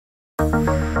Good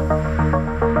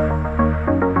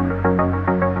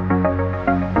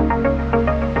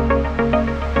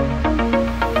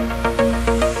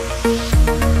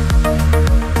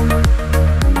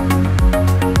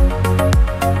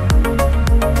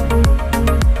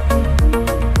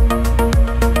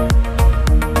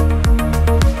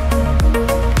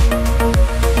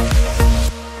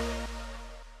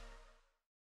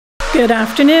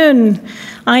afternoon.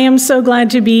 I am so glad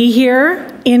to be here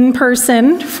in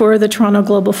person for the Toronto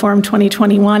Global Forum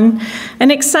 2021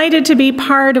 and excited to be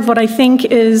part of what I think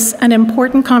is an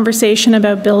important conversation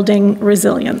about building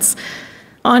resilience.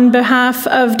 On behalf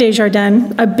of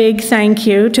Desjardins, a big thank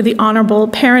you to the Honourable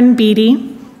Perrin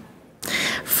Beatty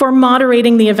for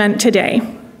moderating the event today.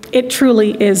 It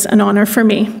truly is an honour for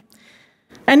me.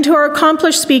 And to our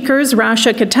accomplished speakers,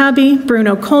 Rasha Katabi,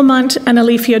 Bruno Colmont, and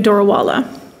Alifia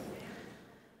Dorawala.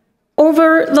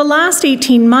 Over the last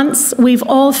 18 months, we've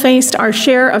all faced our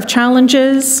share of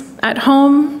challenges at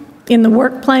home, in the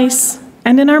workplace,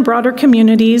 and in our broader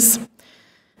communities.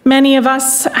 Many of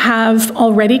us have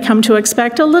already come to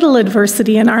expect a little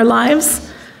adversity in our lives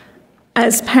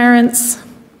as parents,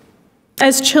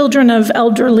 as children of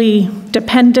elderly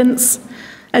dependents,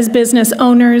 as business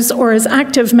owners, or as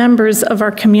active members of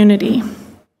our community.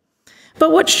 But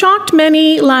what shocked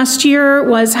many last year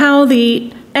was how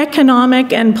the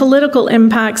economic and political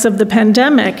impacts of the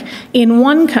pandemic in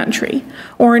one country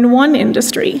or in one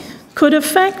industry could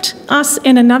affect us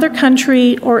in another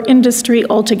country or industry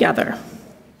altogether.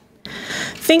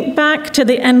 Think back to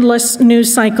the endless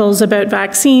news cycles about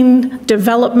vaccine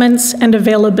developments and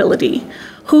availability.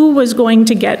 Who was going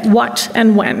to get what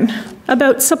and when?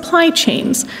 About supply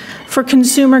chains for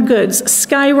consumer goods,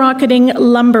 skyrocketing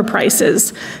lumber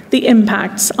prices, the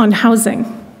impacts on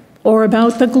housing, or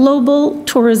about the global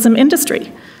tourism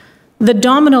industry, the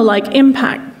domino-like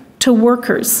impact to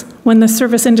workers when the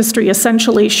service industry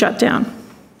essentially shut down.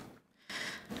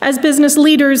 As business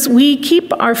leaders, we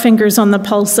keep our fingers on the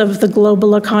pulse of the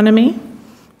global economy,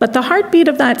 but the heartbeat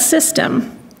of that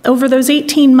system over those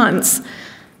 18 months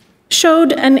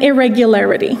showed an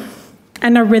irregularity,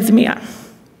 an arrhythmia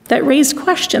that raised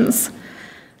questions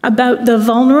about the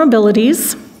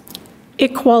vulnerabilities,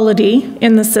 equality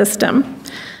in the system,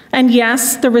 and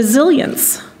yes, the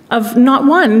resilience of not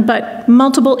one, but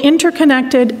multiple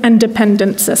interconnected and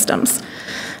dependent systems.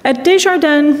 At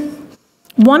Desjardins,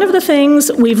 one of the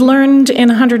things we've learned in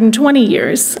 120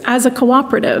 years as a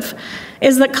cooperative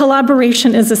is that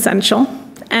collaboration is essential,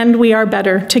 and we are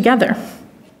better together.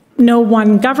 No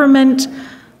one government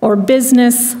or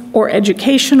business or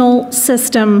educational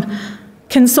system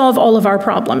can solve all of our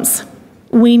problems.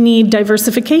 We need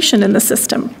diversification in the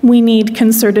system. We need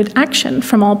concerted action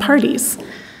from all parties.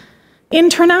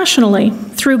 Internationally,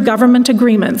 through government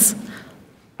agreements,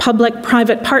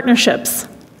 public-private partnerships,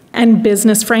 and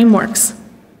business frameworks.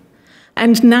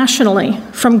 And nationally,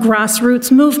 from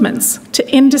grassroots movements to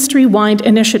industry-wide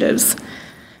initiatives.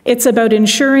 It's about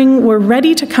ensuring we're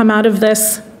ready to come out of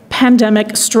this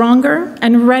pandemic stronger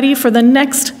and ready for the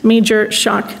next major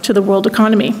shock to the world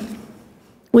economy.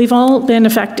 We've all been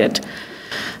affected.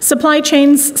 Supply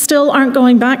chains still aren't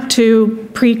going back to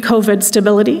pre-COVID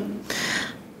stability.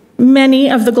 Many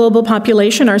of the global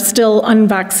population are still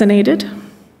unvaccinated,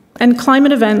 and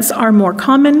climate events are more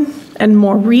common and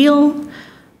more real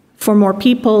for more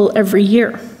people every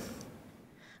year.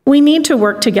 We need to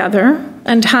work together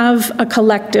and have a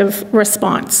collective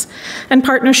response, and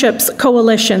partnerships,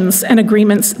 coalitions, and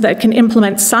agreements that can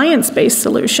implement science-based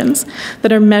solutions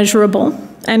that are measurable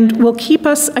and will keep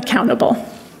us accountable.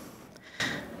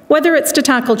 Whether it's to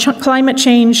tackle climate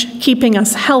change, keeping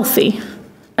us healthy,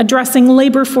 addressing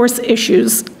labor force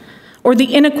issues, or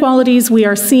the inequalities we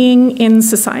are seeing in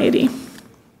society.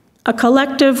 A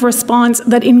collective response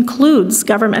that includes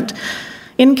government.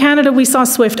 In Canada, we saw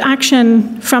swift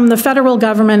action from the federal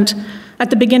government at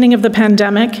the beginning of the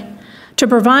pandemic to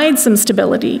provide some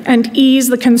stability and ease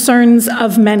the concerns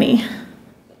of many.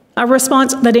 A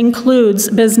response that includes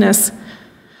business.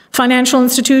 Financial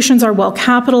institutions are well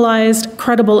capitalized,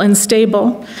 credible, and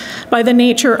stable. By the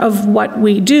nature of what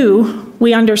we do,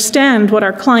 we understand what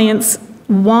our clients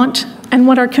want and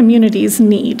what our communities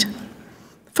need.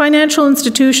 Financial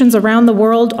institutions around the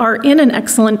world are in an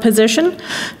excellent position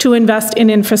to invest in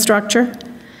infrastructure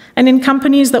and in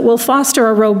companies that will foster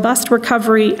a robust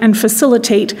recovery and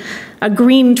facilitate a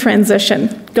green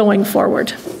transition going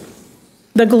forward.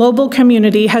 The global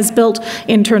community has built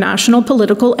international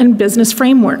political and business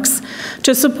frameworks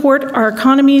to support our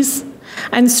economies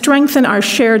and strengthen our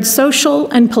shared social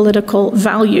and political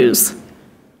values.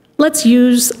 Let's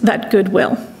use that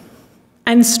goodwill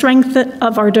and strength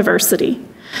of our diversity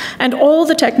and all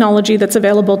the technology that's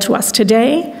available to us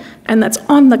today and that's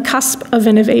on the cusp of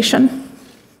innovation.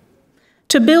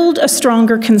 To build a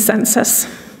stronger consensus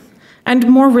and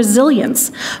more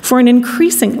resilience for an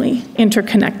increasingly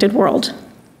interconnected world.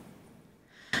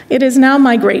 It is now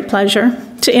my great pleasure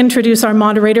to introduce our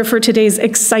moderator for today's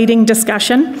exciting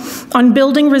discussion on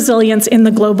building resilience in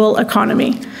the global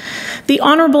economy. The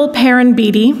Honourable Perrin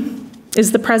Beatty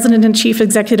is the President and Chief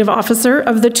Executive Officer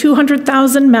of the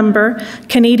 200,000-member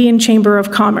Canadian Chamber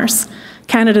of Commerce,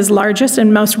 Canada's largest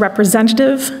and most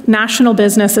representative national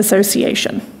business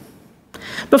association.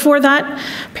 Before that,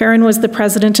 Perrin was the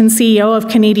President and CEO of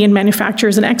Canadian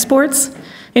Manufacturers and Exports.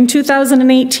 In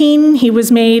 2018, he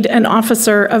was made an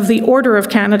Officer of the Order of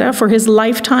Canada for his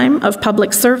lifetime of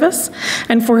public service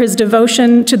and for his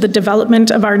devotion to the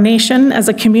development of our nation as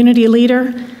a community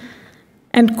leader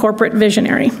and corporate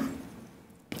visionary.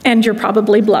 And you're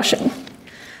probably blushing.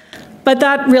 But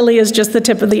that really is just the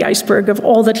tip of the iceberg of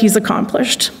all that he's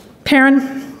accomplished.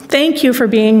 Perrin, thank you for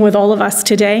being with all of us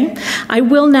today. I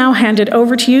will now hand it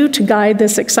over to you to guide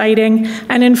this exciting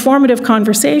and informative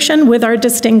conversation with our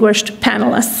distinguished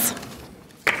panelists.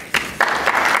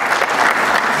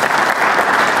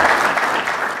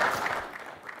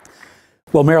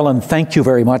 Well, Marilyn, thank you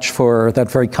very much for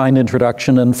that very kind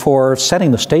introduction and for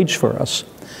setting the stage for us.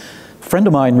 A friend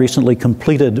of mine recently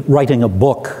completed writing a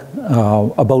book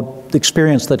about the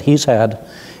experience that he's had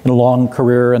in a long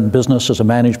career in business as a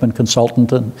management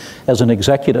consultant and as an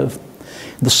executive.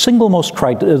 The single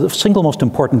most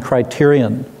important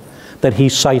criterion that he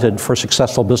cited for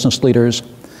successful business leaders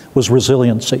was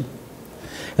resiliency.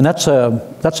 And that's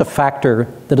a factor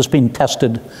that has been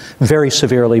tested very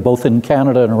severely both in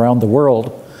Canada and around the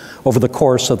world over the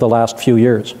course of the last few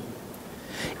years.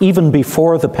 Even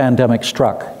before the pandemic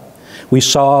struck, we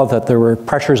saw that there were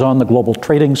pressures on the global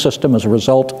trading system as a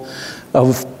result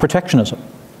of protectionism.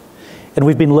 And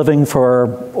we've been living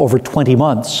for over 20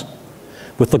 months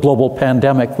with the global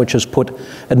pandemic, which has put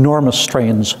enormous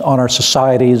strains on our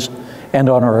societies and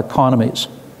on our economies.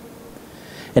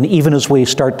 And even as we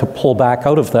start to pull back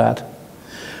out of that,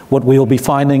 what we'll be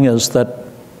finding is that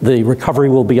the recovery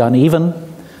will be uneven,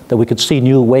 that we could see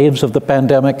new waves of the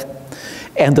pandemic,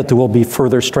 and that there will be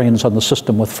further strains on the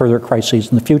system with further crises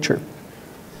in the future.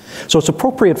 So it's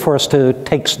appropriate for us to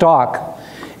take stock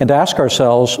and to ask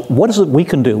ourselves, what is it we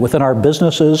can do within our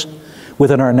businesses,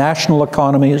 within our national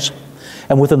economies,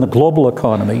 and within the global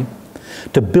economy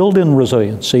to build in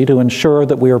resiliency, to ensure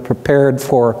that we are prepared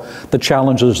for the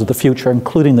challenges of the future,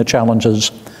 including the challenges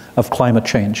of climate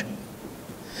change.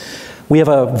 We have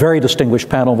a very distinguished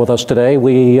panel with us today.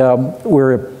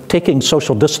 We're taking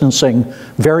social distancing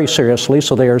very seriously,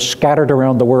 so they are scattered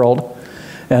around the world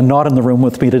and not in the room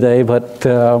with me today, but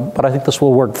I think this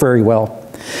will work very well.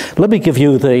 Let me give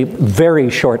you the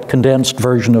very short, condensed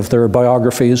version of their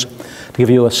biographies to give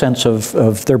you a sense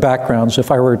of their backgrounds.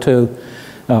 If I were to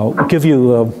give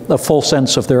you a full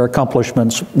sense of their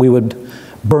accomplishments, we would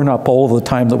burn up all of the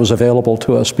time that was available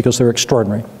to us because they're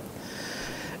extraordinary.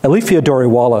 Alifia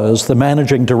Doriwala is the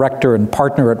managing director and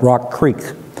partner at Rock Creek,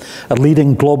 a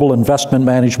leading global investment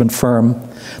management firm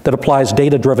that applies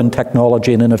data-driven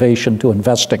technology and innovation to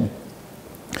investing.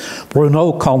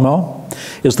 Bruno Calment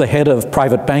is the head of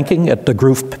private banking at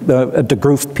Degroof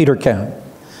Petercam,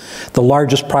 the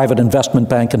largest private investment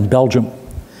bank in Belgium.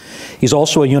 He's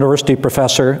also a university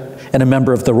professor and a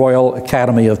member of the Royal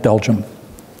Academy of Belgium.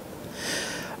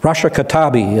 Rasha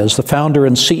Katabi is the founder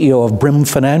and CEO of Brim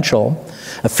Financial,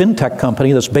 a fintech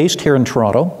company that's based here in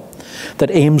Toronto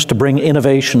that aims to bring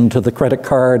innovation to the credit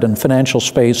card and financial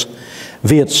space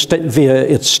via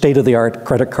its state-of-the-art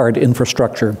credit card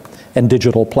infrastructure and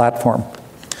digital platform.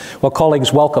 Well,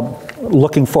 colleagues, welcome.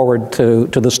 Looking forward to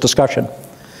this discussion.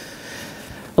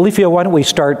 Alifia, why don't we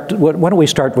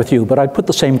start with you, but I'd put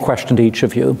the same question to each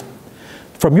of you.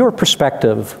 From your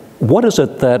perspective, what is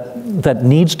it that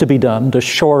needs to be done to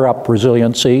shore up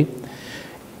resiliency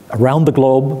around the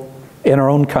globe, in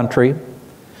our own country,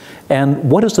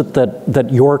 and what is it that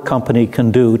your company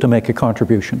can do to make a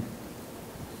contribution?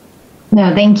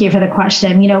 No, thank you for the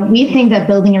question. You know, we think that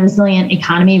building a resilient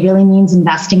economy really means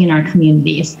investing in our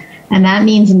communities. And that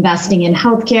means investing in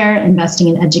healthcare, investing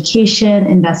in education,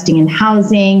 investing in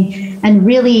housing, and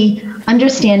really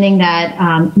understanding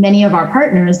that many of our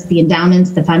partners, the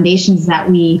endowments, the foundations that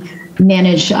we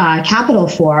manage capital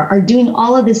for, are doing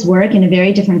all of this work in a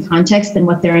very different context than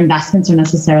what their investments are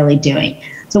necessarily doing.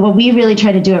 So what we really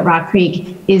try to do at Rock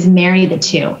Creek is marry the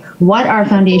two. What are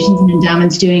foundations and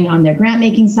endowments doing on their grant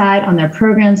making side, on their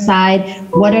program side?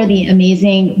 What are the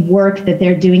amazing work that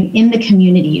they're doing in the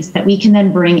communities that we can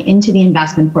then bring into the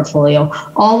investment portfolio,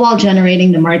 all while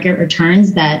generating the market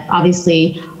returns that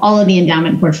obviously all of the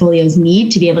endowment portfolios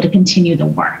need to be able to continue the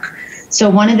work. So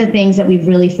one of the things that we've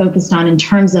really focused on in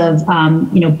terms of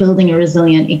building a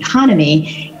resilient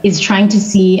economy is trying to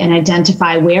see and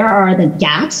identify where are the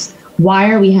gaps.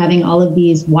 Why are we having all of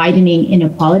these widening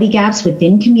inequality gaps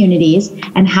within communities?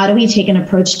 And how do we take an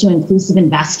approach to inclusive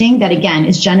investing that, again,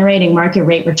 is generating market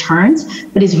rate returns,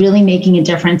 but is really making a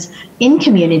difference in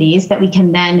communities that we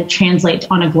can then translate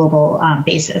on a global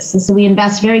basis? So we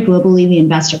invest very globally. We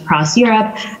invest across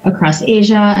Europe, across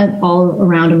Asia, and all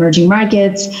around emerging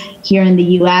markets, here in the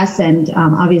US, and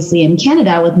obviously in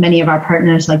Canada with many of our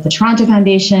partners like the Toronto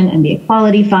Foundation and the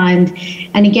Equality Fund.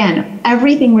 And again,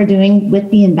 everything we're doing with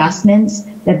the investments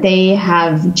that they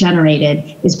have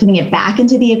generated is putting it back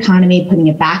into the economy, putting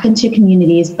it back into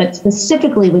communities, but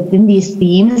specifically within these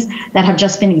themes that have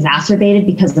just been exacerbated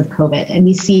because of COVID. And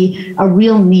we see a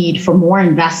real need for more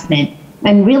investment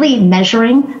and really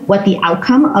measuring what the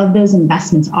outcome of those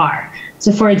investments are.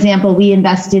 So for example, we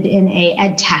invested in a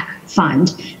ed tech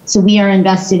fund. So we are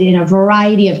invested in a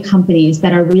variety of companies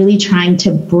that are really trying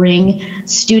to bring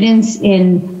students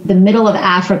in the middle of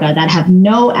Africa that have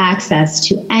no access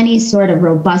to any sort of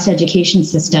robust education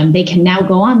system. They can now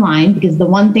go online because the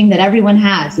one thing that everyone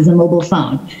has is a mobile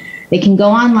phone. They can go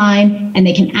online and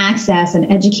they can access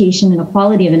an education and a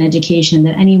quality of an education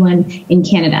that anyone in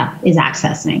Canada is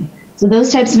accessing. So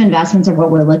those types of investments are what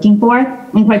we're looking for.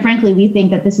 And quite frankly, we think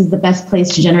that this is the best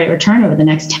place to generate return over the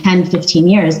next 10, 15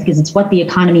 years because it's what the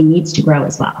economy needs to grow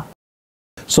as well.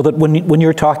 So that when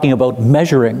you're talking about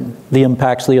measuring the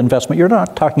impacts of the investment, you're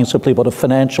not talking simply about a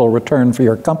financial return for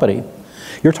your company.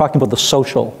 You're talking about the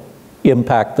social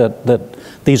impact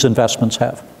that these investments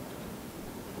have.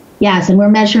 Yes, and we're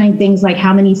measuring things like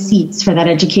how many seats for that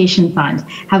education fund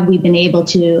have we been able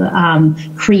to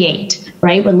create,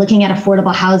 right? We're looking at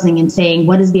affordable housing and saying,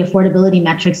 what is the affordability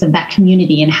metrics of that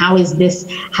community and how is this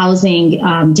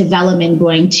housing development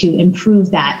going to improve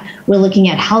that? We're looking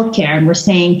at healthcare and we're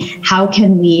saying, how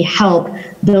can we help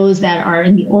those that are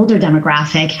in the older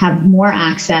demographic have more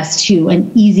access to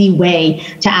an easy way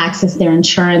to access their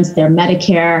insurance, their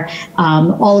Medicare,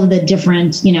 all of the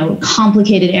different,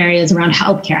 complicated areas around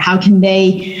healthcare. How can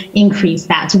they increase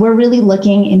that? So we're really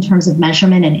looking in terms of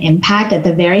measurement and impact at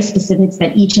the very specifics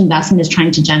that each investment is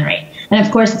trying to generate. And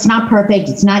of course, it's not perfect.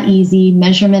 It's not easy.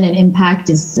 Measurement and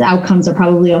impact outcomes are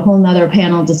probably a whole nother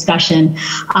panel discussion.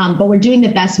 But we're doing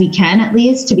the best we can, at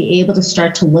least, to be able to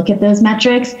start to look at those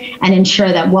metrics and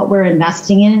ensure that what we're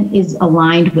investing in is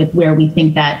aligned with where we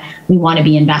think that we want to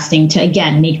be investing to,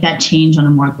 again, make that change on a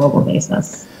more global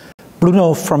basis.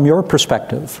 Bruno, from your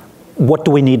perspective, what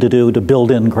do we need to do to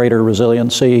build in greater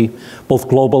resiliency, both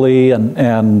globally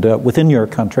and within your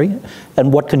country?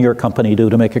 And what can your company do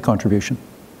to make a contribution?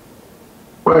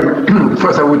 Well,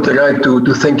 first I would like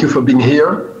to thank you for being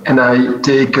here. And I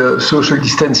take social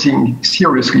distancing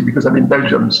seriously because I'm in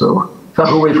Belgium, so far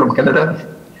away from Canada.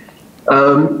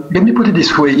 Let me put it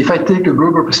this way. If I take a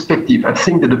global perspective, I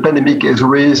think that the pandemic has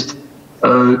raised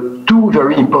two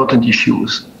very important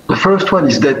issues. The first one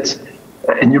is that,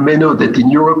 and you may know that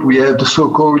in Europe we have the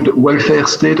so-called welfare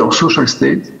state or social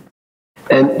state.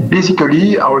 And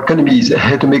basically our economies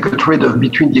had to make a trade-off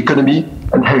between the economy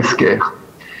and healthcare.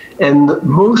 And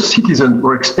most citizens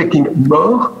were expecting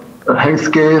more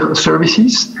healthcare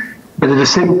services, but at the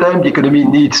same time the economy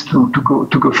needs to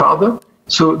go further.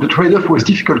 So the trade-off was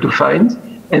difficult to find.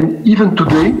 And even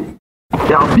today,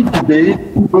 there are big debates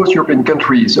in both European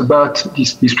countries about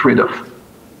this trade-off.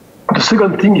 The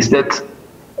second thing is that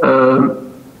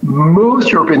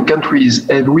most European countries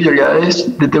have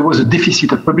realized that there was a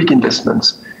deficit of public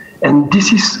investments. And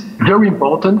this is very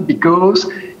important because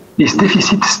this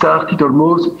deficit started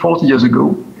almost 40 years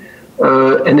ago.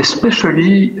 And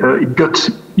especially it got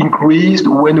increased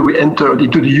when we entered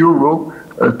into the euro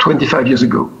 25 years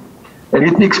ago. And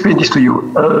let me explain this to you.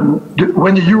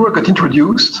 When the euro got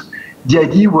introduced, the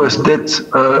idea was that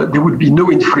there would be no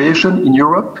inflation in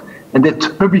Europe and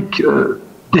that public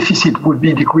deficit would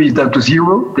be decreased down to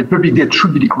zero, that public debt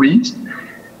should be decreased.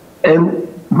 And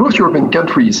most European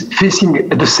countries facing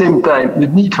at the same time the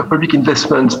need for public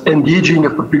investments and the aging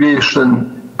of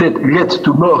population that led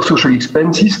to more social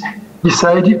expenses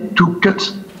decided to cut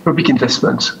public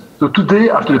investments. So today,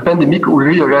 after the pandemic, we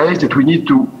realize that we need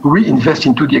to reinvest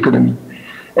into the economy.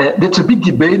 That's a big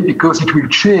debate because it will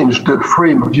change the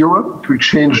frame of Europe, it will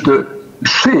change the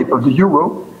shape of the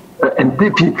euro, And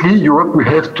definitely, Europe will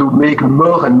have to make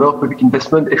more and more public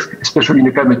investment, especially in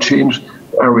the climate change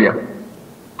area.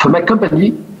 For my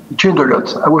company, it changed a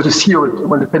lot. I was the CEO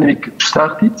when the pandemic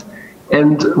started,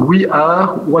 and we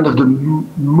are one of the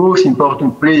most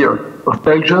important players of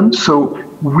Belgium. So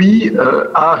we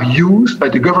are used by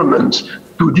the government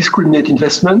to discriminate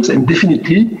investments, and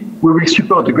definitely we will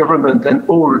support the government and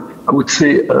all, I would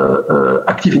say,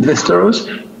 active investors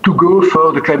to go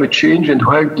for the climate change and to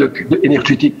help the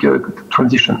energetic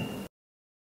transition.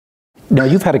 Now,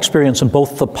 you've had experience in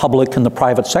both the public and the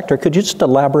private sector. Could you just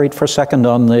elaborate for a second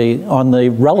on the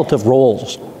relative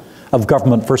roles of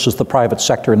government versus the private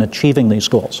sector in achieving these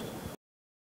goals?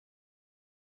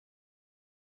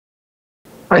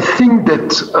 I think that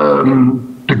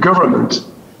the government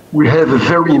will have a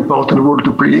very important role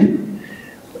to play,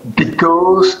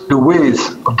 because the weight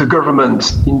of the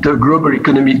government in the global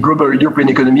economy, global European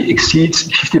economy, exceeds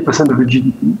 50% of the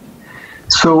GDP.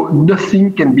 So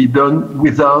nothing can be done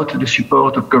without the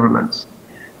support of governments.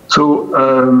 So,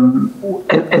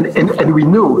 and we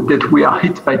know that we are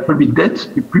hit by public debt.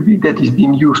 The public debt is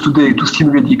being used today to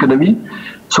stimulate the economy.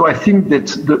 So I think that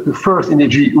the first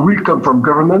energy will come from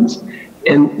governments,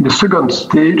 and in the second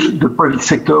stage, the private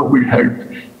sector will help.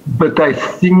 But I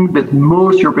think that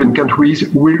most European countries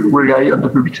will rely on the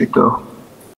public sector.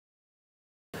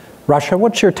 Rasha,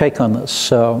 what's your take on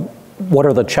this? What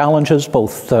are the challenges,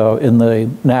 both in the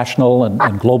national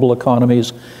and global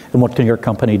economies, and what can your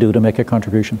company do to make a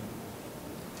contribution?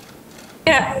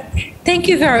 Yeah, thank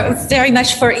you very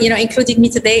much for including me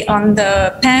today on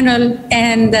the panel,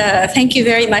 and thank you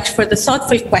very much for the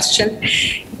thoughtful question.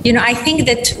 I think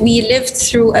that we lived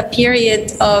through a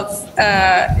period of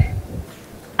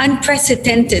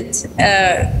unprecedented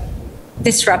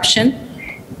disruption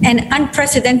and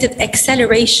unprecedented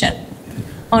acceleration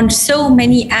on so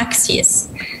many axes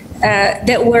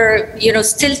that we're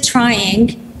still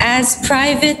trying as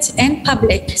private and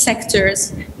public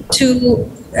sectors to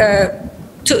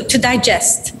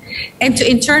digest and to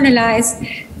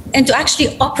internalize and to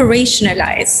actually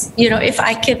operationalize, if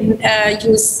I can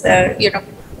use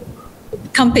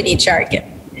company jargon.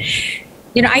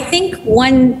 I think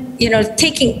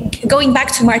going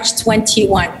back to March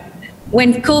 21,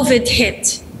 when COVID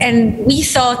hit, and we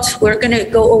thought we're going to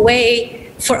go away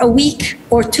for a week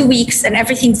or 2 weeks and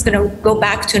everything's going to go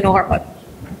back to normal.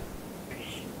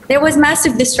 There was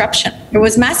massive disruption. There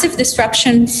was massive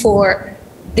disruption for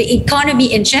the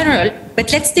economy in general,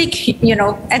 but let's take,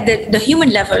 at the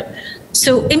human level.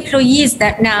 So employees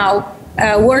that now,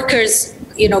 workers,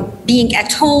 being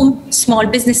at home, small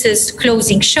businesses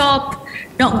closing shop,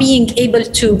 not being able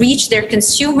to reach their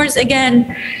consumers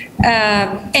again,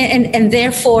 and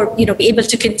therefore, be able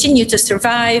to continue to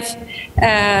survive.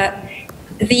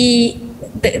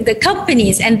 The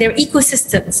companies and their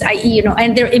ecosystems, i.e.,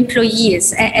 and their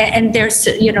employees and their,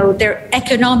 their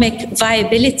economic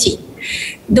viability,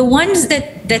 the ones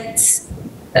that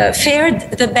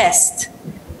fared the best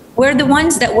were the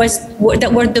ones that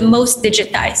were the most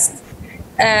digitized,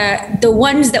 the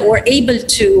ones that were able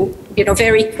to,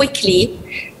 very quickly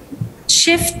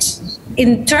shift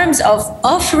in terms of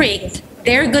offering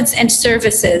their goods and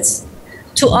services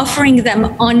to offering them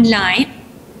online,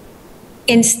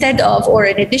 instead of, or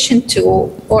in addition to,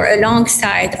 or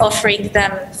alongside offering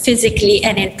them physically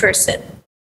and in person.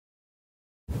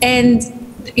 And,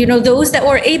 those that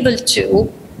were able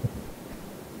to,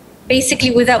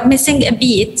 basically without missing a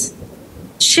beat,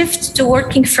 shift to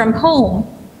working from home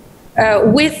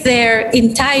with their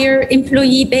entire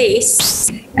employee base,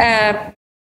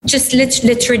 just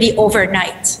literally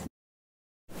overnight.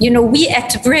 We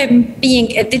at Brim,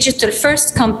 being a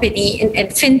digital-first company in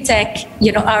fintech,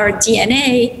 our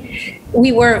DNA,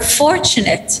 we were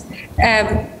fortunate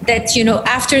that,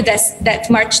 after that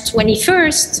March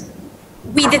 21st,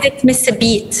 we didn't miss a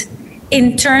beat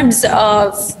in terms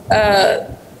of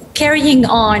carrying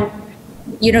on,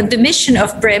 the mission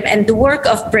of Brim and the work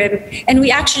of Brim, and we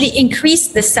actually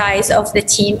increased the size of the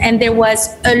team, and there was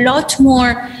a lot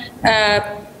more,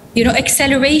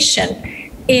 acceleration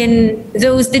in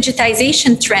those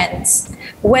digitization trends,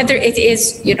 whether it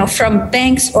is, from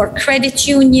banks or credit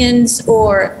unions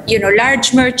or,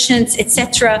 large merchants,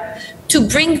 etc., to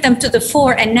bring them to the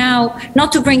fore, and now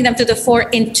not to bring them to the fore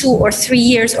in 2 or 3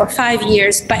 years or 5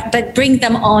 years, but bring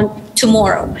them on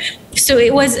tomorrow. So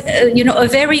it was, a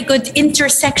very good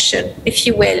intersection, if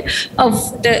you will,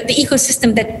 of the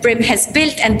ecosystem that Brim has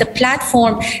built and the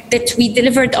platform that we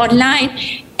delivered online.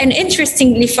 And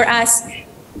interestingly for us,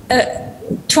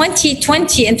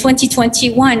 2020 and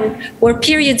 2021 were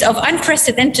periods of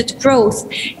unprecedented growth,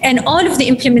 and all of the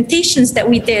implementations that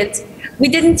we did, we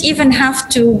didn't even have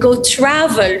to go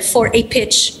travel for a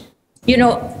pitch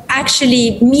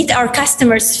actually meet our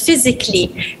customers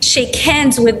physically, shake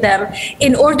hands with them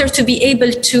in order to be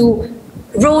able to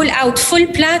roll out full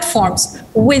platforms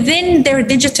within their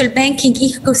digital banking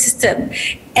ecosystem,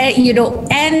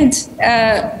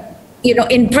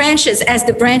 in branches, as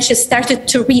the branches started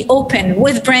to reopen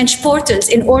with branch portals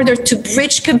in order to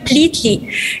bridge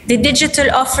completely the digital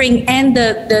offering and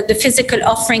the physical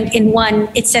offering in one,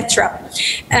 etc.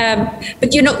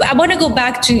 But I want to go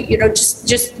back to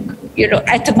just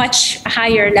at a much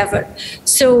higher level.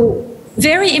 So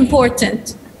very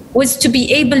important was to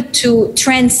be able to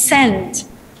transcend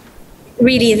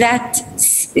really that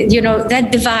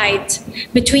divide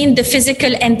between the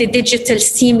physical and the digital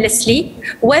seamlessly,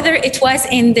 whether it was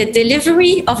in the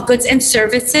delivery of goods and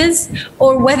services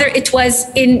or whether it was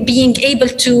in being able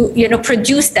to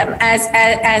produce them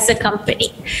as a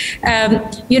company.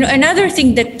 Another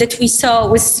thing that we saw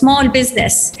was small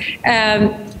business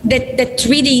that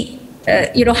really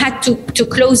had to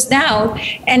close down,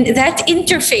 and that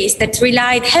interface that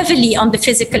relied heavily on the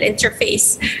physical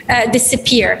interface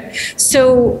disappear.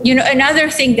 So another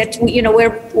thing that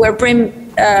where Brim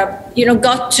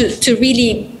got to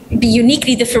really be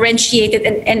uniquely differentiated,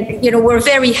 and we're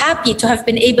very happy to have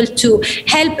been able to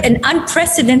help an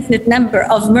unprecedented number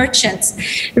of merchants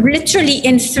literally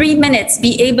in 3 minutes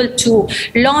be able to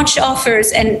launch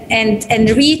offers and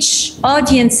reach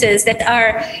audiences that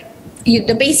are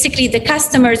basically the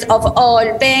customers of all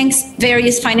banks,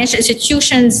 various financial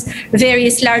institutions,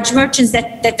 various large merchants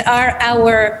that are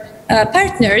our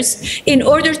partners, in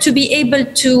order to be able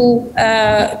to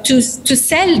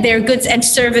sell their goods and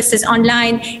services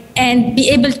online and be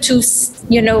able to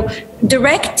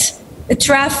direct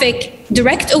traffic,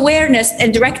 direct awareness,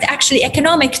 and direct actually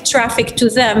economic traffic to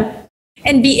them,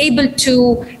 and be able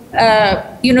to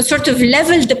sort of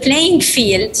level the playing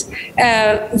field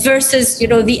versus,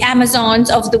 the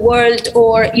Amazons of the world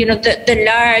or, the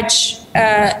large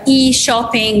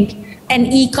e-shopping and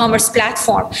e-commerce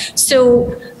platform.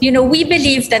 So, we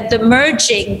believe that the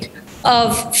merging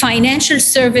of financial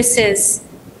services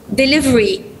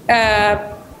delivery,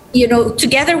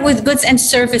 together with goods and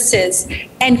services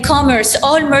and commerce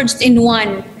all merged in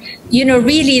one,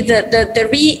 really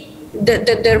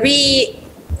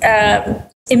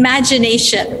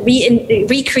imagination,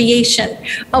 recreation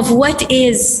of what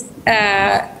is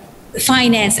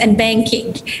finance and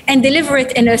banking, and deliver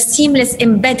it in a seamless,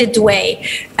 embedded way,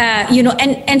 and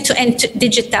end-to-end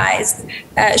digitized,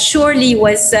 surely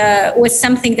was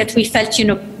something that we felt,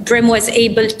 Brim was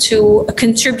able to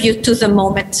contribute to the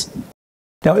moment.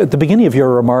 Now, at the beginning of your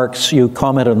remarks, you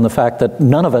commented on the fact that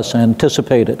none of us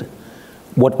anticipated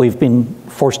what we've been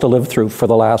forced to live through for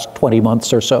the last 20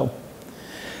 months or so.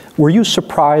 Were you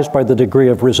surprised by the degree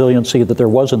of resiliency that there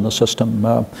was in the system?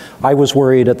 I was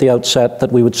worried at the outset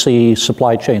that we would see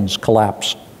supply chains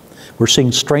collapse. We're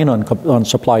seeing strain on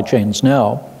supply chains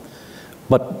now,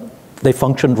 but they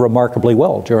functioned remarkably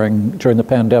well during the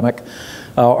pandemic.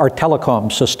 Our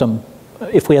telecom system,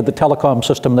 if we had the telecom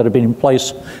system that had been in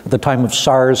place at the time of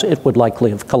SARS, it would likely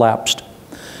have collapsed.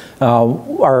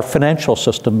 Our financial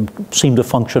system seemed to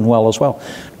function well as well.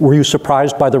 Were you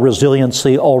surprised by the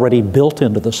resiliency already built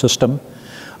into the system?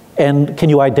 And can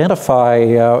you identify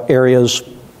areas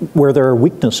where there are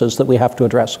weaknesses that we have to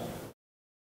address?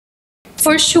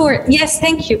 For sure. Yes,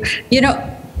 thank you.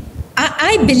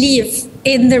 I believe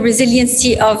in the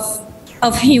resiliency of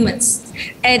humans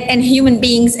and human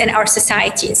beings and our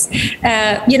societies.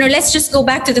 Let's just go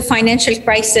back to the financial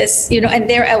crisis, and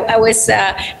there I was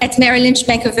at Merrill Lynch,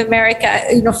 Bank of America,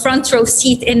 front row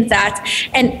seat in that.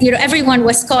 And, everyone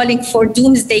was calling for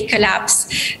doomsday collapse.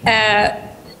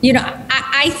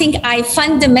 I think I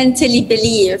fundamentally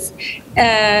believe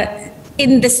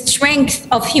in the strength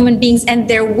of human beings and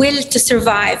their will to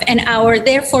survive, and our,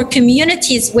 therefore,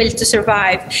 communities' will to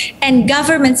survive, and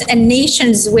governments and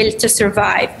nations' will to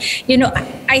survive,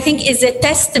 I think is a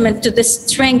testament to the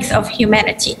strength of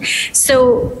humanity.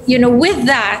 So, with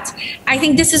that, I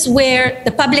think this is where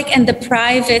the public and the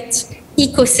private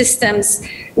ecosystems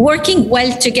working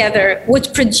well together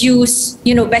would produce,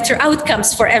 better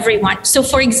outcomes for everyone. So,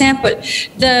 for example,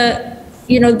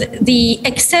 the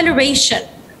acceleration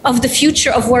of the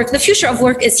future of work. The future of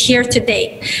work is here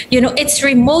today. It's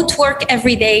remote work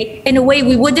every day in a way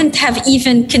we wouldn't have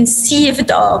even conceived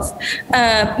of,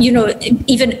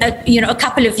 even a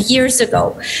couple of years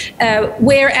ago.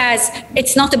 Whereas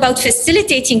it's not about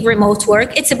facilitating remote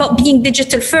work, it's about being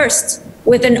digital first.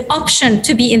 with an option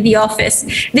to be in the office.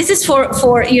 This is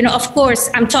for you know, of course,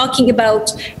 I'm talking about,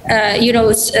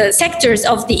 sectors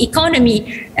of the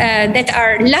economy that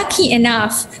are lucky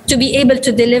enough to be able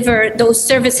to deliver those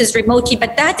services remotely,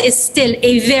 but that is still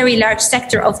a very large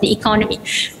sector of the economy.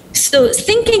 So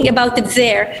thinking about it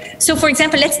there, so for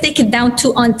example, let's take it down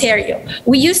to Ontario.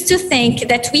 We used to think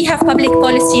that we have public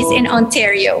policies in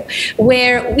Ontario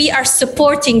where we are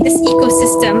supporting this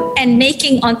ecosystem and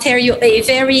making Ontario a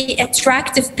very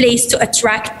attractive place to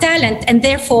attract talent. And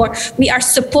therefore, we are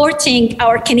supporting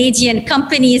our Canadian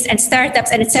companies and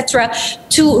startups and etc.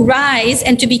 to rise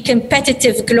and to be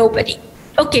competitive globally.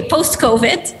 Okay,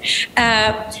 post-COVID,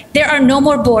 there are no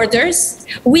more borders.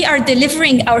 We are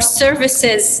delivering our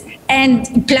services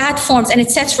and platforms and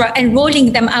etc. and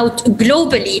rolling them out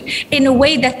globally in a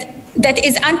way that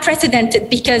is unprecedented,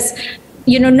 because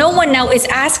no one now is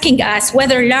asking us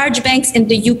whether large banks in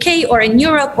the UK or in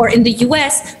Europe or in the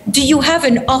US, do you have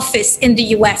an office in the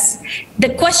US? The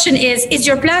question is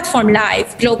your platform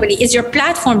live globally? Is your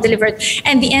platform delivered?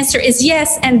 And the answer is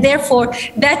yes. And therefore,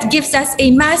 that gives us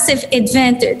a massive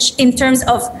advantage in terms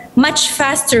of much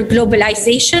faster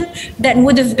globalization than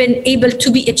would have been able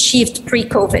to be achieved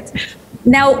pre-COVID.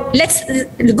 Now, let's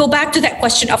go back to that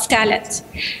question of talent.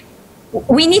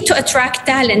 We need to attract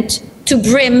talent to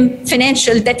Brim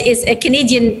Financial, that is a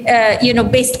Canadian,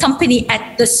 based company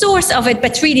at the source of it,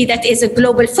 but really that is a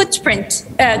global footprint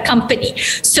company.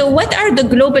 So what are the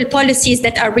global policies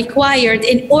that are required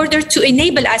in order to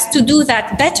enable us to do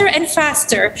that better and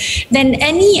faster than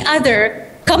any other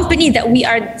company that we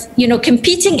are,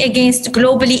 competing against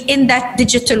globally in that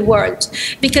digital world?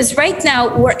 Because right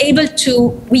now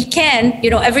we can,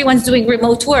 everyone's doing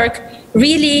remote work,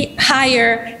 really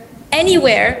hire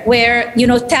anywhere where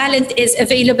talent is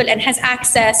available and has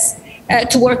access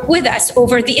to work with us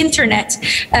over the internet.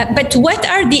 But what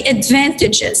are the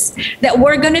advantages that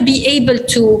we're going to be able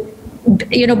to,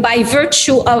 by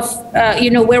virtue of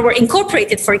where we're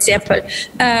incorporated, for example,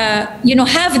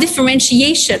 have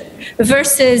differentiation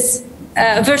versus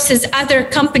other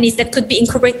companies that could be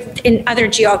incorporated in other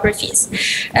geographies.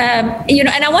 And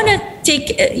I want to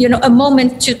take a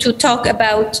moment to talk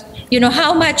about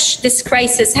how much this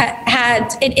crisis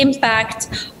had an impact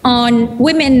on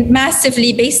women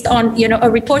massively, based on a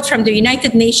report from the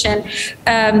United Nations,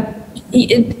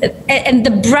 and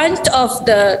the brunt of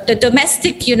the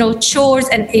domestic chores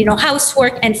and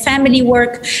housework and family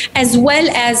work, as well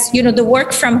as the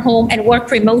work from home and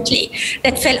work remotely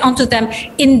that fell onto them.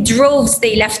 In droves,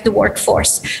 they left the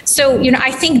workforce. So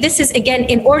I think this is, again,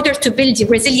 in order to build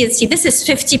resiliency, this is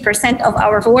 50% of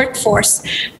our workforce.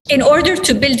 In order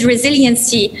to build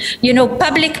resiliency,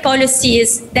 public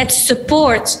policies that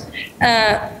support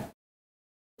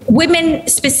women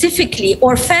specifically,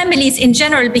 or families in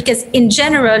general, because in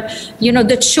general,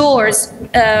 the chores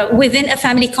within a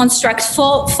family construct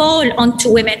fall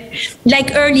onto women,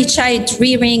 like early child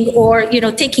rearing or,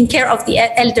 taking care of the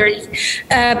elderly.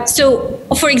 So,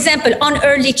 for example, on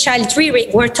early child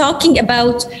rearing, we're talking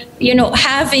about,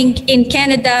 having in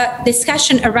Canada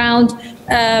discussion around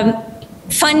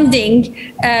funding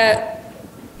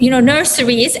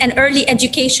nurseries and early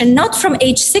education, not from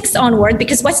age 6 onward,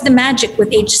 because what's the magic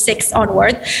with age 6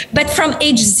 onward, but from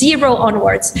age 0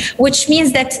 onwards, which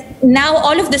means that now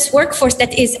all of this workforce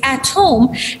that is at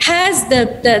home has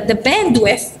the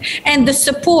bandwidth and the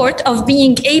support of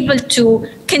being able to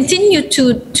continue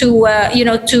to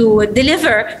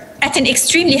deliver at an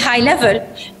extremely high level,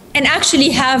 and actually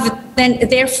have then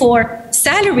therefore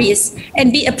salaries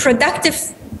and be a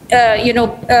productive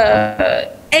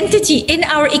entity in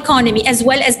our economy, as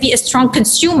well as be a strong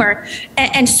consumer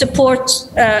and support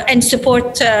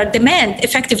demand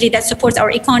effectively that supports our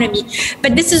economy.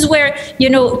 But this is where,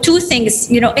 two things,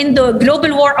 in the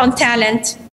global war on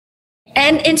talent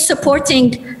and in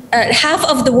supporting half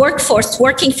of the workforce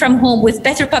working from home with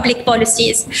better public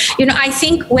policies, I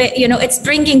think it's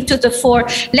bringing to the fore,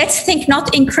 let's think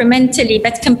not incrementally,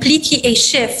 but completely a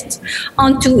shift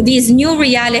onto these new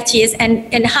realities,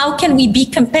 and how can we be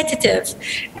competitive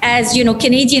as,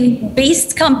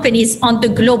 Canadian-based companies on the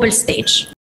global stage.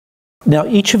 Now,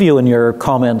 each of you in your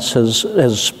comments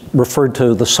has referred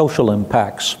to the social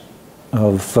impacts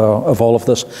of all of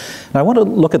this, and I want to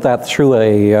look at that through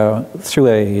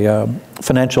a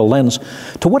financial lens.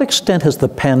 To what extent has the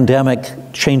pandemic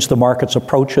changed the market's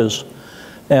approaches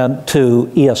and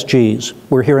to ESGs?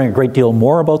 We're hearing a great deal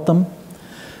more about them.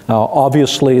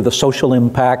 Obviously, the social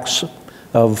impacts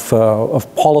of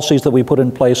policies that we put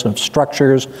in place, and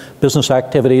structures, business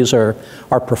activities are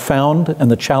profound,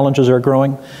 and the challenges are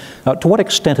growing. To what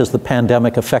extent has the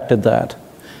pandemic affected that,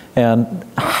 and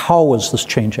how is this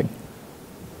changing?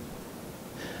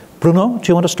 Bruno, do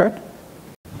you want to start?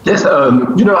 Yes,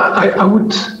 I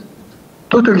would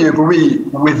totally agree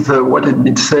with what had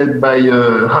been said by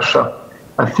Rasha.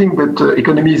 I think that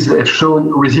economies have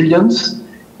shown resilience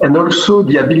and also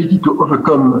the ability to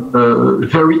overcome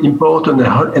very important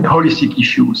and holistic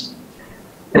issues.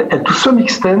 And to some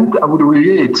extent, I would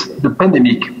relate the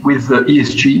pandemic with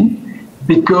ESG,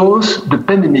 because the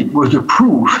pandemic was the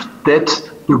proof that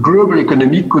the global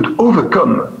economy could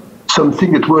overcome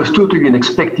something that was totally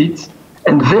unexpected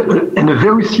and a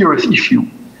very serious issue.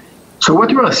 So what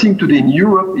we are seeing today in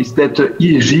Europe is that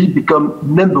ESG become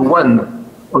number one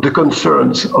of the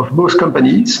concerns of most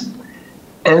companies.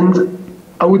 And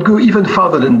I would go even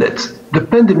further than that. The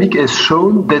pandemic has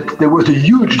shown that there was a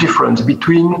huge difference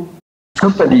between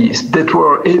companies that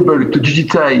were able to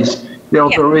digitize their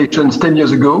operations 10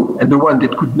 years ago and the one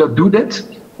that could not do that.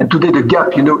 And today the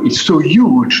gap, is so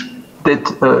huge that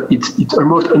it's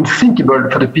almost unthinkable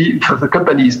for the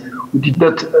companies who did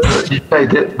not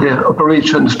digitize their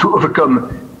operations to overcome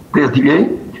their delay.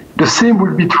 The same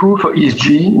will be true for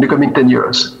ESG in the coming 10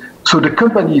 years. So the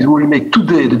companies who will make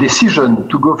today the decision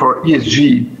to go for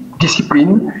ESG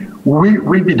discipline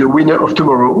will be the winner of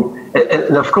tomorrow.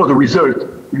 And of course, the result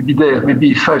will be there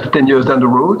maybe 5 to 10 years down the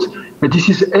road. But this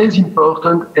is as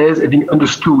important as having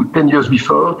understood 10 years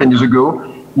ago,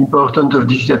 the importance of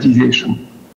digitalization.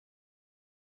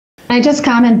 I just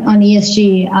comment on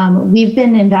ESG. We've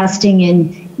been investing in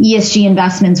ESG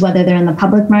investments, whether they're in the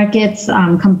public markets,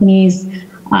 companies,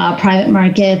 private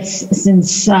markets,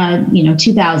 since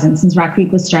 2000, since Rock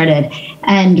Creek was started.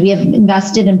 And we have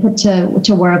invested and put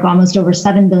to work almost over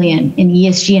 $7 billion in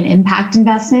ESG and impact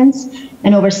investments,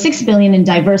 and over $6 billion in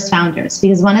diverse founders.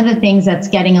 Because one of the things that's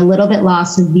getting a little bit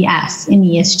lost is the S in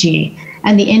ESG.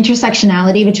 And the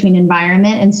intersectionality between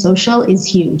environment and social is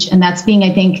huge. And that's being,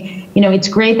 I think, it's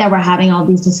great that we're having all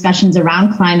these discussions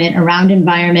around climate, around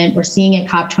environment. We're seeing at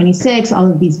COP26, all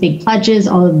of these big pledges,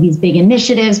 all of these big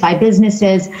initiatives by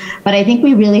businesses. But I think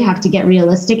we really have to get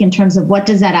realistic in terms of what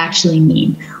does that actually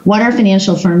mean? What are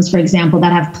financial firms, for example,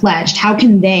 that have pledged? How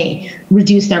can they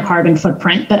reduce their carbon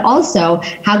footprint? But also,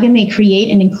 how can they create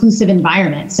an inclusive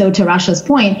environment? So to Rasha's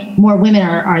point, more women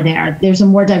are there. There's a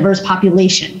more diverse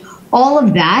population. All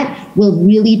of that will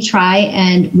really try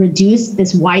and reduce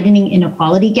this widening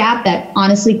inequality gap that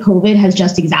honestly COVID has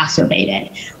just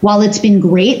exacerbated. While it's been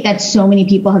great that so many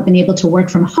people have been able to work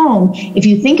from home, if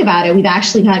you think about it, we've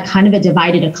actually got kind of a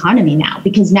divided economy now,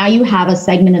 because now you have a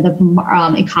segment of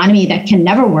the economy that can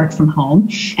never work from home,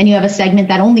 and you have a segment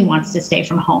that only wants to stay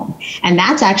from home. And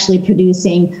that's actually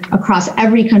producing, across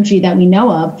every country that we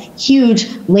know of, huge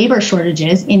labor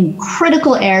shortages in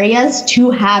critical areas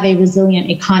to have a resilient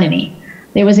economy.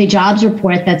 There was a jobs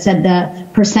report that said the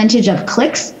percentage of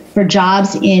clicks for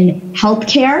jobs in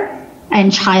healthcare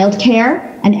and childcare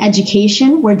and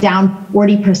education were down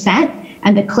 40%.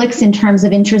 And the clicks in terms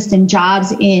of interest in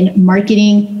jobs in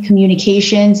marketing,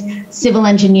 communications, civil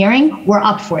engineering were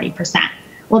up 40%.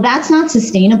 Well, that's not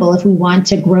sustainable if we want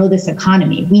to grow this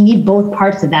economy. We need both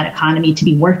parts of that economy to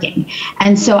be working.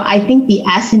 And so I think the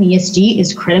S in ESG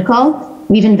is critical.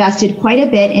 We've invested quite a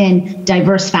bit in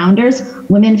diverse founders,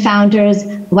 women founders,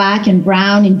 Black and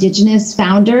Brown, Indigenous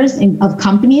founders of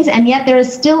companies, and yet there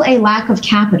is still a lack of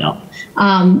capital.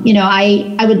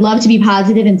 I would love to be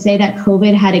positive and say that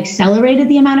COVID had accelerated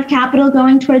the amount of capital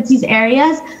going towards these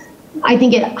areas. I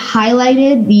think it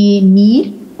highlighted the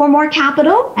need for more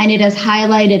capital, and it has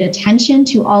highlighted attention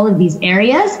to all of these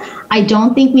areas. I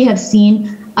don't think we have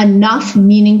seen enough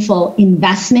meaningful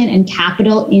investment and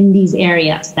capital in these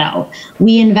areas, though.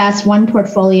 We invest one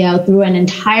portfolio through an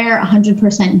entire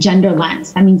 100% gender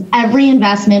lens. That means every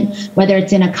investment, whether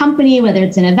it's in a company, whether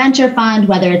it's in a venture fund,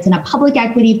 whether it's in a public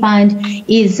equity fund,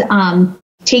 is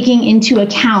taking into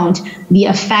account the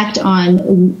effect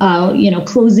on,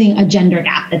 closing a gender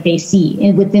gap that they see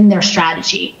within their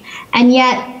strategy. And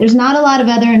yet, there's not a lot of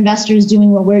other investors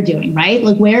doing what we're doing, right?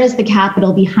 Like, where is the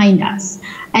capital behind us?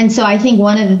 And so I think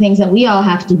one of the things that we all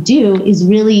have to do is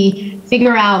really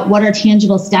figure out what are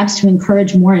tangible steps to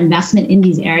encourage more investment in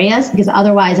these areas, because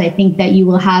otherwise I think that you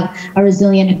will have a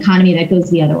resilient economy that goes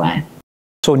the other way.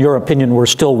 So in your opinion, we're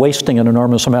still wasting an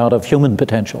enormous amount of human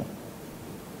potential?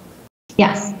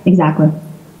 Yes, exactly.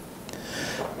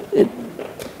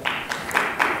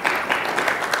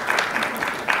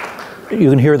 You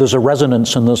can hear there's a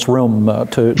resonance in this room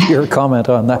to your comment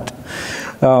on that.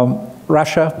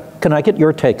 Rasha, can I get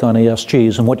your take on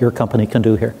ESGs and what your company can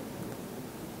do here?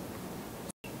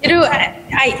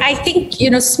 I think,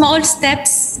 small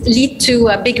steps lead to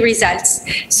big results.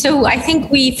 So I think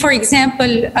we, for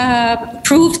example,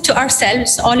 proved to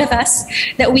ourselves, all of us,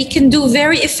 that we can do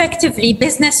very effectively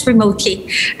business remotely.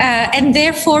 And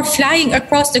therefore, flying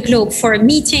across the globe for a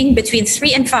meeting between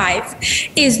 3 and 5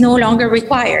 is no longer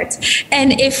required.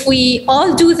 And if we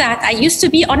all do that, I used to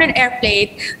be on an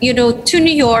airplane, to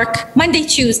New York, Monday,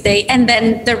 Tuesday, and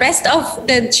then the rest of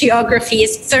the geography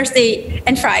is Thursday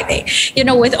and Friday,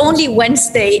 with only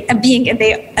Wednesday being in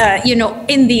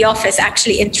the office,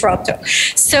 actually in Toronto.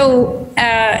 So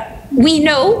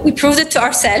we proved it to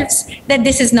ourselves that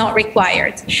this is not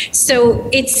required. So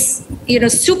it's,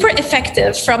 super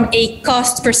effective from a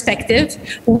cost perspective.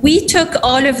 We took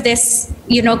all of this,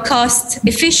 cost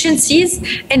efficiencies,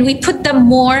 and we put them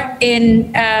more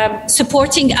in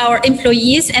supporting our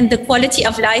employees and the quality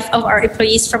of life of our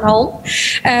employees from home.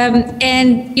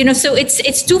 So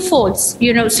it's twofold,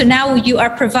 so now you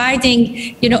are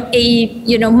providing,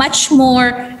 much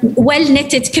more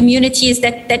well-knitted communities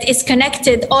that is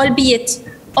connected, albeit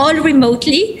all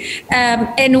remotely,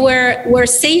 and we're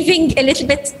saving a little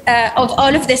bit of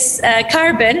all of this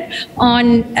carbon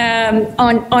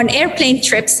on airplane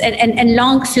trips and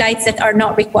long flights that are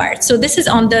not required. So this is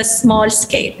on the small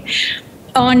scale.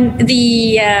 On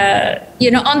the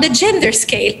on the gender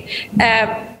scale,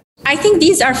 I think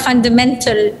these are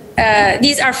fundamental.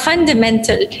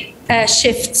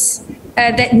 Shifts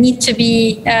that need to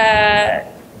be.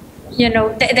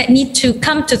 That need to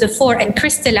come to the fore and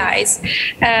crystallize,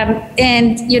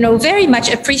 and very much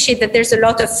appreciate that there's a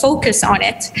lot of focus on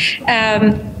it.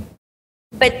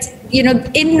 But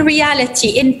in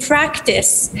reality, in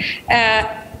practice,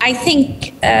 I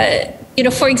think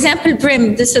for example,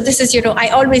 BRIM. So this is I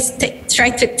always try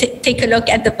to take a look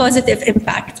at the positive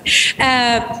impact.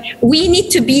 We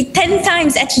need to be 10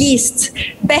 times at least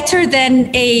better than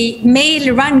a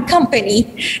male-run company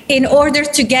in order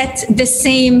to get the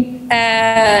same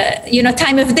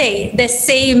time of day, the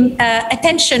same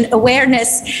attention,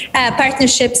 awareness,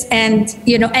 partnerships, and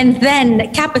then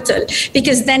capital,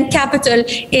 because then capital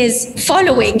is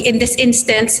following in this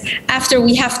instance after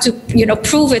we have to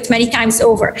prove it many times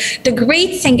over. The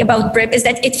great thing about BRIM is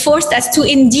that it forced us to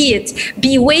indeed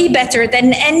be way better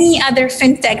than any other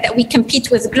fintech that we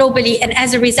compete with globally, and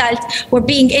as a result, we're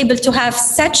being able to have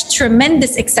such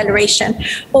tremendous acceleration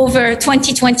over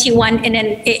 2021 in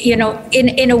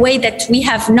a way that we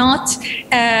have not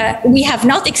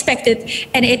expected,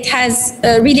 and it has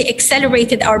really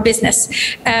accelerated our business.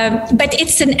 But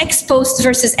it's an ex post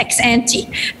versus ex ante.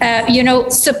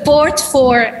 Support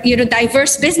for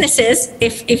diverse businesses,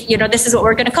 if this is what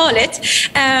we're going to call it,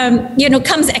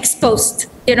 comes ex post.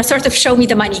 Sort of show me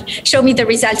the money, show me the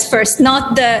results first,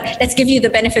 not the let's give you the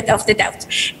benefit of the doubt.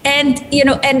 And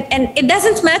and it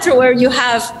doesn't matter where you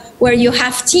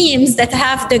have teams that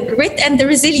have the grit and the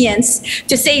resilience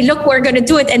to say, look, we're going to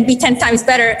do it and be 10 times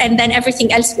better, and then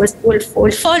everything else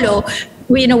will follow.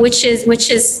 Which is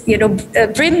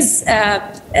BRIM's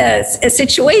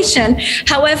situation.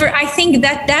 However, I think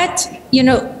that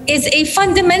is a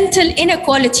fundamental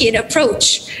inequality in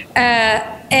approach,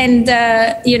 and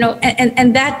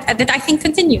that I think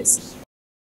continues.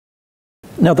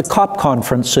 Now, the COP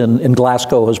conference in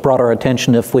Glasgow has brought our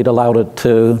attention, if we'd allowed it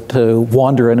to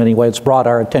wander in any way, it's brought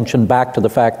our attention back to the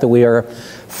fact that we are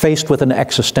faced with an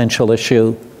existential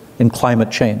issue in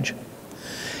climate change.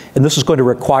 And this is going to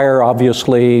require,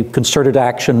 obviously, concerted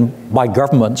action by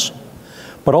governments,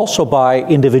 but also by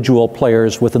individual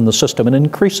players within the system. And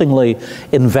increasingly,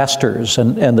 investors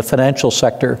and the financial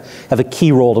sector have a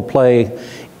key role to play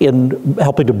in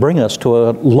helping to bring us to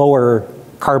a lower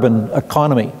carbon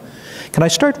economy. Can I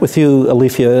start with you,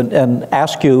 Alifia, and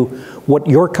ask you what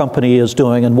your company is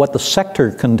doing and what the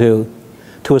sector can do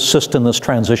to assist in this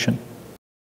transition?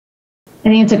 I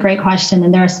think it's a great question,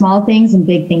 and there are small things and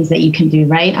big things that you can do,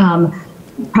 right?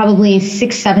 Probably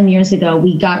 6-7 years ago,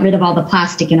 we got rid of all the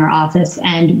plastic in our office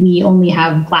and we only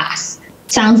have glass.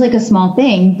 Sounds like a small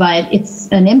thing, but it's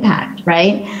an impact,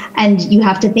 right? And you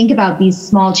have to think about these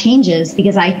small changes,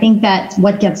 because I think that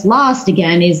what gets lost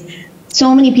again is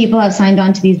so many people have signed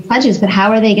on to these pledges, but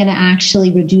how are they going to actually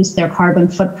reduce their carbon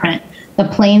footprint? The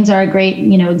planes are a great,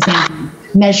 example.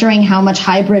 Measuring how much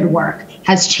hybrid work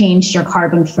has changed your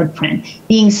carbon footprint.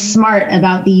 Being smart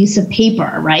about the use of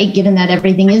paper, right? Given that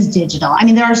everything is digital. I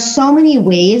mean, there are so many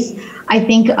ways. I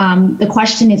think the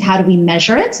question is, how do we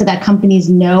measure it so that companies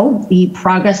know the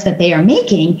progress that they are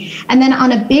making? And then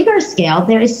on a bigger scale,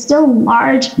 there is still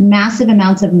large, massive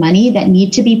amounts of money that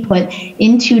need to be put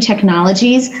into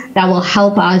technologies that will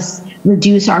help us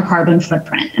reduce our carbon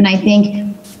footprint. And I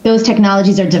think those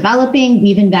technologies are developing.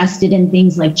 We've invested in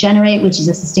things like Generate, which is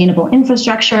a sustainable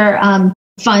infrastructure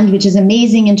fund, which is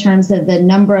amazing in terms of the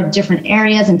number of different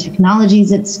areas and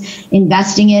technologies it's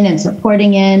investing in and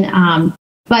supporting in.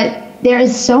 But there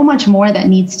is so much more that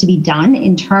needs to be done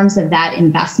in terms of that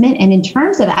investment and in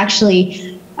terms of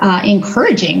actually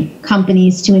encouraging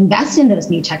companies to invest in those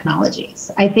new technologies.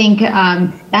 I think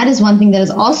that is one thing that is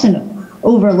also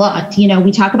overlooked. You know,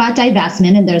 we talk about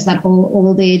divestment, and there's that whole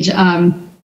old age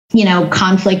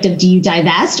conflict of, do you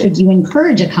divest or do you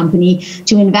encourage a company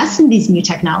to invest in these new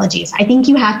technologies? I think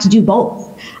you have to do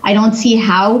both. I don't see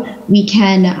how we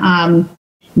can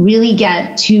really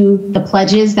get to the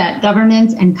pledges that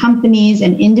governments and companies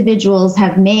and individuals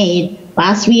have made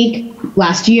last week,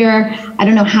 last year. I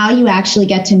don't know how you actually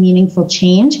get to meaningful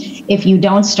change if you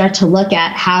don't start to look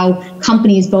at how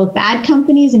companies, both bad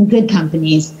companies and good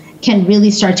companies, can really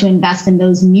start to invest in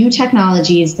those new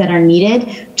technologies that are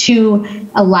needed to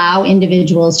allow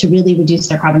individuals to really reduce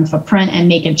their carbon footprint and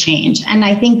make a change. And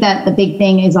I think that the big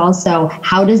thing is also,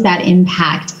 how does that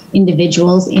impact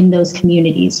individuals in those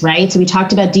communities, right? So we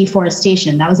talked about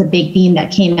deforestation. That was a big theme that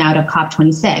came out of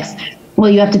COP26. Well,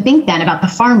 you have to think then about the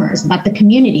farmers, about the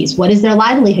communities. What is their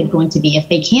livelihood going to be if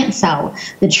they can't sell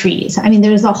the trees? I mean,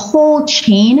 there's a whole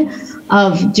chain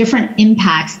of different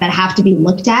impacts that have to be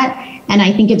looked at. And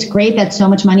I think it's great that so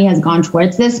much money has gone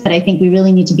towards this, but I think we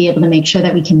really need to be able to make sure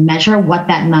that we can measure what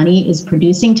that money is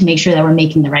producing to make sure that we're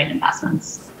making the right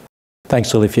investments.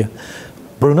 Thanks, Olivia.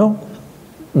 Bruno,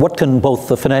 what can both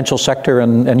the financial sector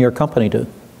and your company do?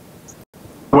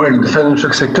 Well, the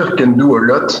financial sector can do a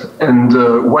lot,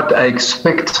 and what I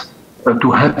expect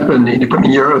to happen in the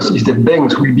coming years is that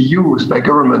banks will be used by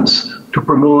governments to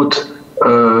promote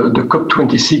the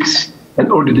COP26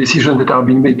 and all the decisions that are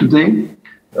being made today.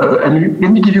 And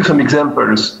let me give you some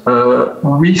examples.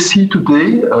 We see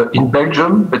today in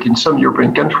Belgium, but in some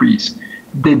European countries,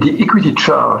 that the equity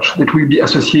charge that will be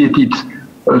associated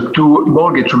to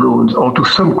mortgage loans or to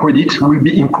some credits will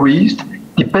be increased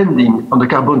depending on the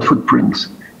carbon footprints.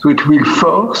 So it will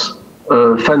force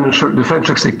the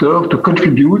financial sector to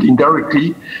contribute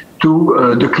indirectly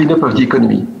to the cleanup of the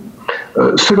economy.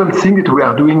 Second thing that we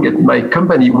are doing at my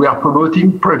company, we are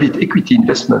promoting private equity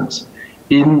investments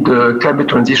in the climate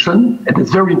transition, and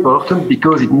it's very important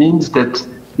because it means that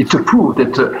it's a proof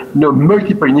that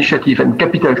multiple initiatives and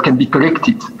capital can be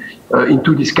collected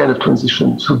into this kind of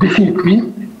transition. So definitely,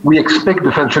 we expect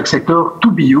the financial sector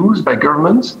to be used by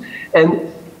governments, and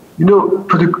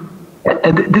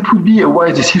and that would be a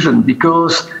wise decision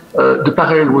because the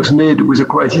parallel was made with the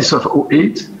crisis of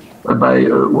 2008 by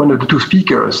one of the two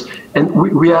speakers, and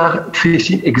we are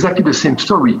facing exactly the same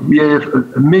story. We have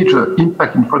a major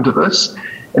impact in front of us,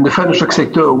 and the financial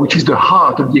sector, which is the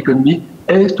heart of the economy,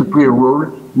 has to play a role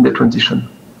in the transition.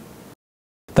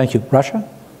 Thank you. Rasha?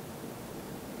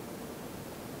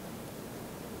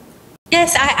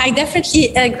 Yes, I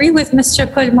definitely agree with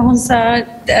Mr. Coleman's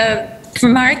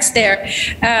remarks there.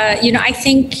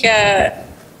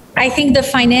 I think the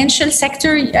financial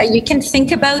sector, you can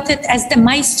think about it as the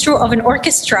maestro of an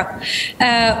orchestra,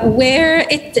 where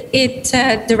it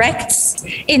directs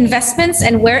investments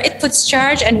and where it puts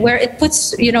charge and where it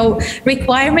puts,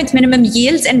 requirement, minimum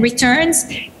yields and returns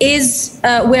is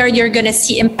where you're going to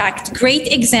see impact.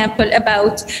 Great example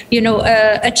about,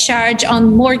 a charge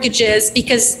on mortgages,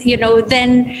 because,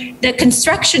 then the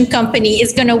construction company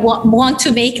is going to want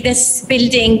to make this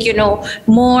building,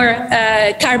 more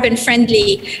carbon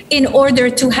friendly, in order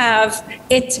to have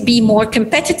it be more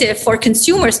competitive for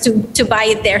consumers to buy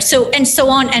it there. So, and so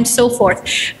on and so forth.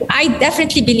 I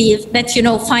definitely believe that,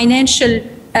 financial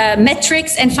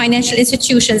metrics and financial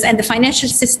institutions and the financial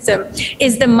system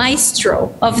is the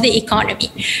maestro of the economy.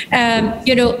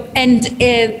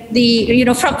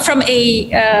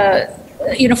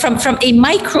 From a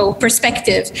micro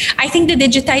perspective, I think the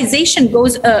digitization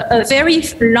goes a very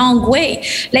long way.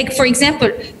 Like, for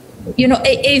example,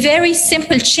 a very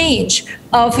simple change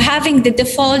of having the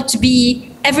default be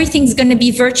everything's going to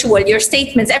be virtual, your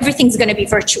statements, everything's going to be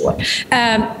virtual.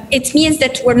 It means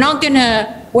that we're not going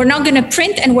to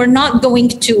print, and we're not going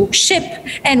to ship,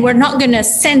 and we're not going to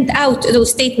send out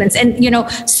those statements, and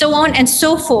so on and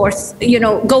so forth.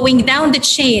 Going down the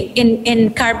chain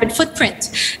in carbon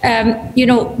footprint.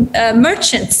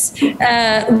 Merchants,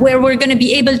 where we're going to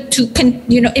be able to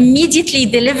immediately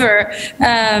deliver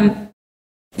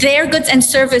their goods and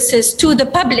services to the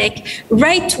public,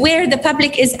 right where the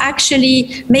public is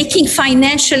actually making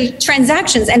financial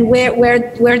transactions, and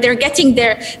where they're getting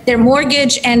their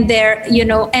mortgage and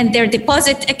their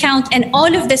deposit account, and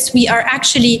all of this we are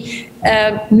actually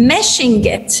meshing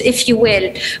it, if you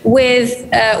will,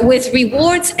 with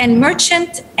rewards and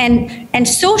merchant and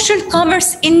social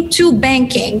commerce into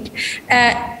banking.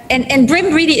 and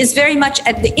BRIM really is very much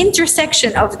at the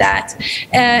intersection of that.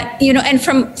 And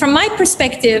from my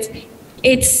perspective,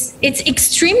 it's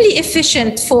extremely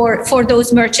efficient for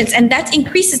those merchants, and that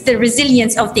increases the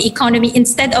resilience of the economy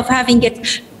instead of having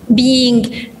it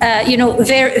being,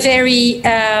 very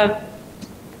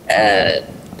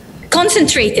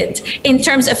concentrated in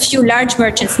terms of few large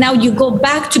merchants. Now you go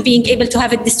back to being able to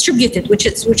have it distributed, which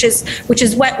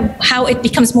is how it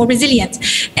becomes more resilient.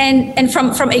 And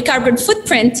from a carbon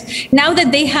footprint, now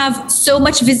that they have so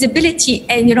much visibility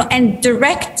and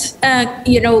direct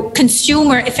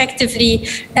consumer effectively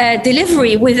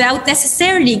delivery without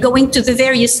necessarily going to the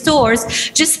various stores,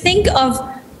 just think of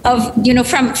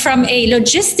from a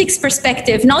logistics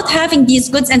perspective, not having these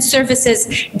goods and services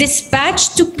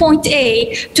dispatched to point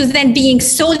A to then being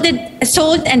sold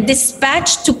and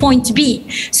dispatched to point B.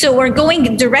 So we're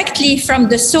going directly from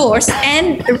the source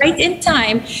and right in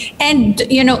time, and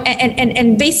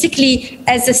and basically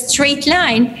as a straight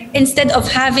line instead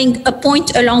of having a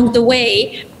point along the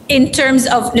way in terms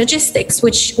of logistics,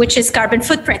 which is carbon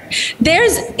footprint.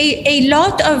 There's a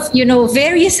lot of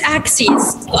various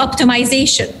axes to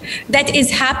optimization that is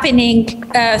happening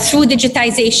through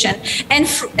digitization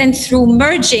and through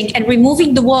merging and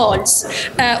removing the walls,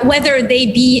 whether they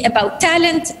be about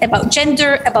talent, about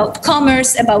gender, about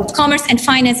commerce and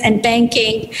finance and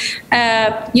banking,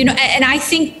 and I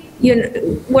think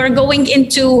we're going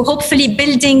into hopefully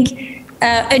building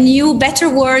a new, better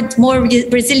world, more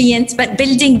resilient, but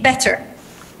building better,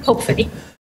 hopefully.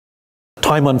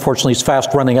 Time, unfortunately, is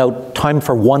fast running out. Time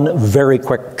for one very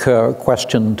quick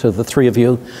question to the three of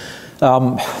you.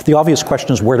 The obvious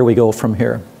question is, where do we go from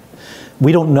here?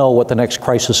 We don't know what the next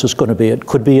crisis is going to be. It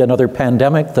could be another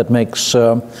pandemic that makes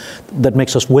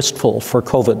us wistful for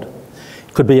COVID.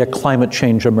 It could be a climate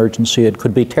change emergency. It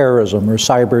could be terrorism or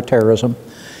cyber terrorism.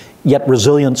 Yet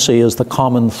resiliency is the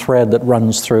common thread that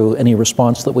runs through any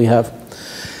response that we have.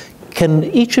 Can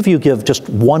each of you give just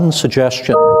one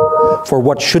suggestion for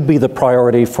what should be the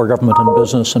priority for government and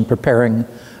business in preparing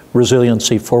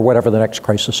resiliency for whatever the next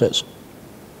crisis is?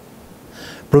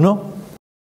 Bruno?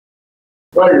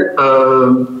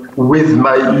 Well, with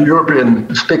my European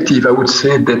perspective, I would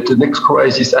say that the next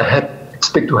crisis I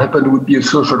expect to happen would be a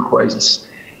social crisis,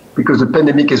 because the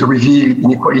pandemic has revealed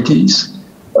inequalities,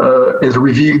 has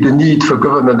revealed the need for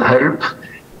government help,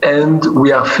 and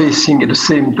we are facing at the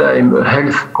same time a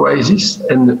health crisis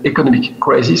and economic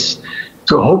crisis.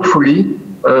 So hopefully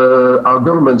our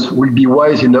governments will be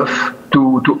wise enough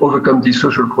to overcome this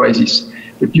social crisis.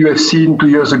 If you have seen 2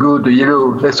 years ago the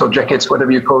yellow vests or jackets,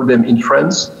 whatever you call them, in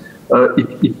France,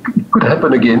 it could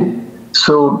happen again.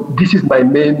 So this is my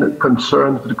main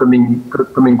concern for the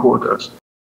coming quarters.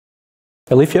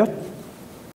 Alifia?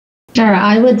 Sure.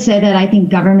 I would say that I think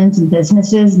governments and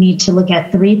businesses need to look at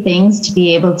three things to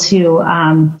be able to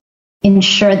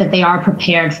ensure that they are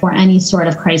prepared for any sort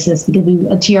of crisis, because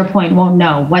we, to your point, won't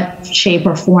know what shape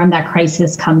or form that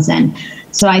crisis comes in.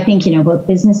 So I think, both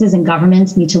businesses and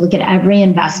governments need to look at every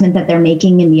investment that they're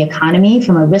making in the economy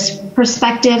from a risk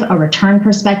perspective, a return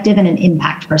perspective, and an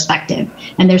impact perspective.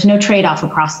 And there's no trade-off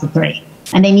across the three.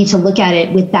 And they need to look at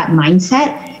it with that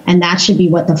mindset. And that should be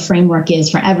what the framework is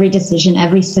for every decision,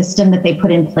 every system that they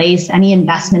put in place, any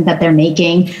investment that they're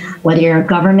making, whether you're a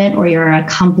government or you're a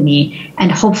company.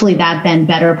 And hopefully that then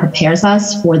better prepares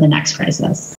us for the next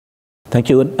crisis. Thank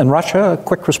you. And Rasha, a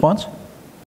quick response?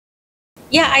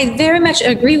 Yeah, I very much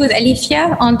agree with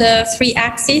Alifia on the three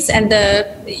axes and the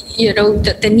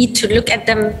need to look at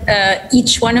them,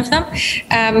 each one of them.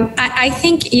 I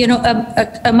think,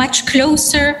 a much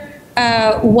closer,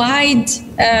 wide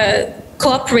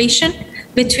cooperation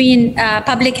between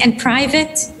public and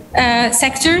private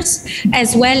sectors,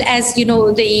 as well as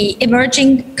the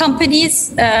emerging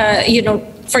companies,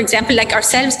 for example, like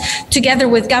ourselves, together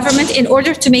with government, in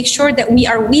order to make sure that we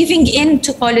are weaving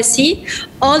into policy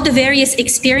all the various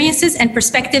experiences and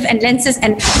perspective and lenses,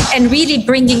 and really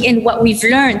bringing in what we've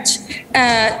learned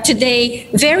today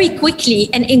very quickly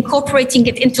and incorporating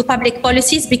it into public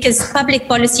policies, because public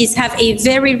policies have a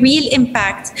very real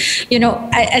impact.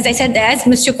 As I said, as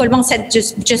Monsieur Colman said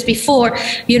just before,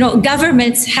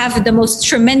 governments have the most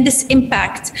tremendous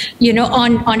impact,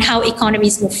 on how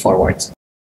economies move forward.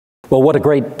 Well, what a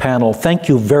great panel. Thank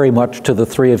you very much to the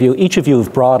three of you. Each of you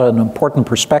have brought an important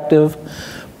perspective,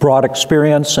 broad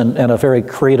experience, and a very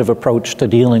creative approach to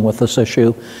dealing with this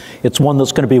issue. It's one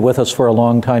that's going to be with us for a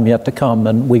long time yet to come,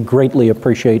 and we greatly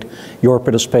appreciate your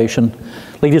participation.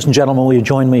 Ladies and gentlemen, will you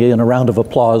join me in a round of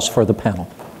applause for the panel?